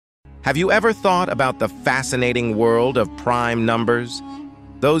Have you ever thought about the fascinating world of prime numbers?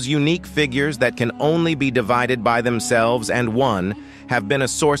 Those unique figures that can only be divided by themselves and one have been a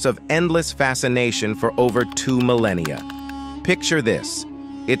source of endless fascination for over 2 millennia. Picture this.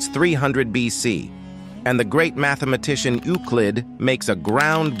 It's 300 BC, and the great mathematician Euclid makes a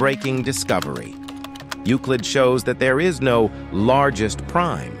groundbreaking discovery. Euclid shows that there is no largest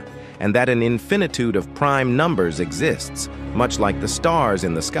prime, and that an infinitude of prime numbers exists, much like the stars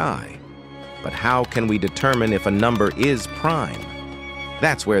in the sky. But how can we determine if a number is prime?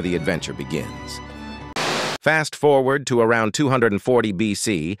 That's where the adventure begins. Fast forward to around 240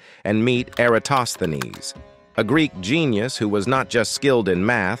 BC and meet Eratosthenes, a Greek genius who was not just skilled in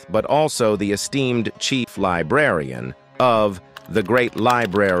math, but also the esteemed chief librarian of the Great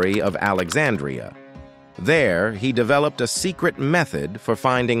Library of Alexandria. There, he developed a secret method for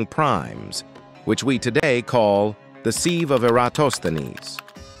finding primes, which we today call the Sieve of Eratosthenes.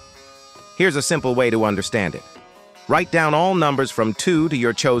 Here's a simple way to understand it. Write down all numbers from 2 to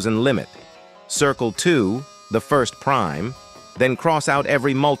your chosen limit. Circle 2, the first prime, then cross out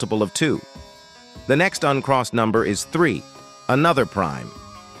every multiple of 2. The next uncrossed number is 3, another prime.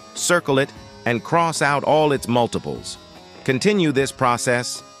 Circle it and cross out all its multiples. Continue this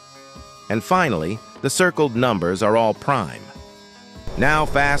process, and finally, the circled numbers are all prime. Now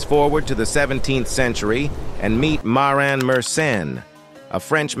fast forward to the 17th century and meet Marin Mersenne, a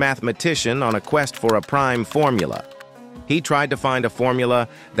French mathematician on a quest for a prime formula. He tried to find a formula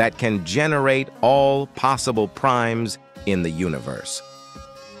that can generate all possible primes in the universe.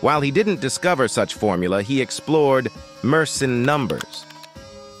 While he didn't discover such formula, he explored Mersenne numbers.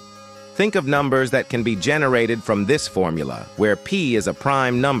 Think of numbers that can be generated from this formula, where p is a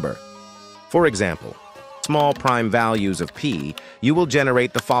prime number. For example, small prime values of p, you will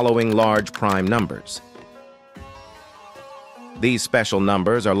generate the following large prime numbers. These special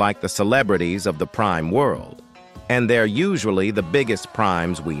numbers are like the celebrities of the prime world, and they're usually the biggest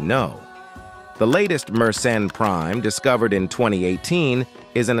primes we know. The latest Mersenne prime, discovered in 2018,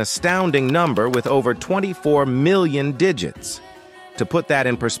 is an astounding number with over 24 million digits. To put that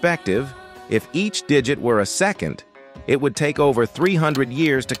in perspective, if each digit were a second, it would take over 300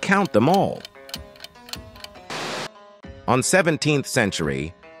 years to count them all. On 17th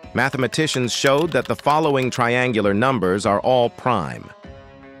century, mathematicians showed that the following triangular numbers are all prime.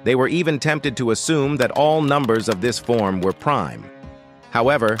 They were even tempted to assume that all numbers of this form were prime.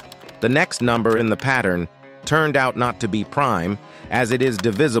 However, the next number in the pattern turned out not to be prime, as it is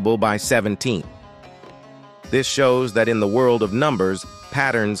divisible by 17. This shows that in the world of numbers,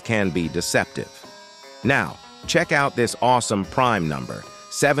 patterns can be deceptive. Now, check out this awesome prime number,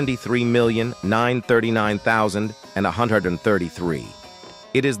 73,939,133.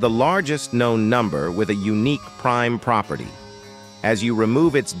 It is the largest known number with a unique prime property. As you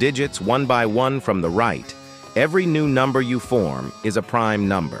remove its digits one by one from the right, every new number you form is a prime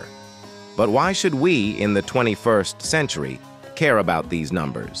number. But why should we, in the 21st century, care about these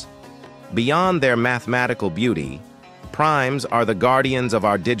numbers? Beyond their mathematical beauty, primes are the guardians of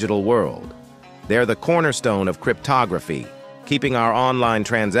our digital world. They're the cornerstone of cryptography, keeping our online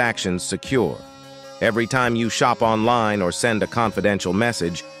transactions secure. Every time you shop online or send a confidential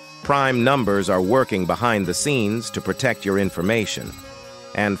message, prime numbers are working behind the scenes to protect your information.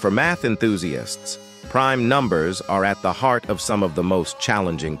 And for math enthusiasts, prime numbers are at the heart of some of the most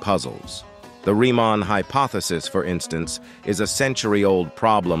challenging puzzles. The Riemann hypothesis, for instance, is a century-old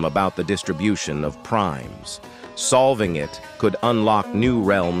problem about the distribution of primes. Solving it could unlock new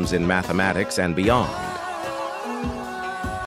realms in mathematics and beyond.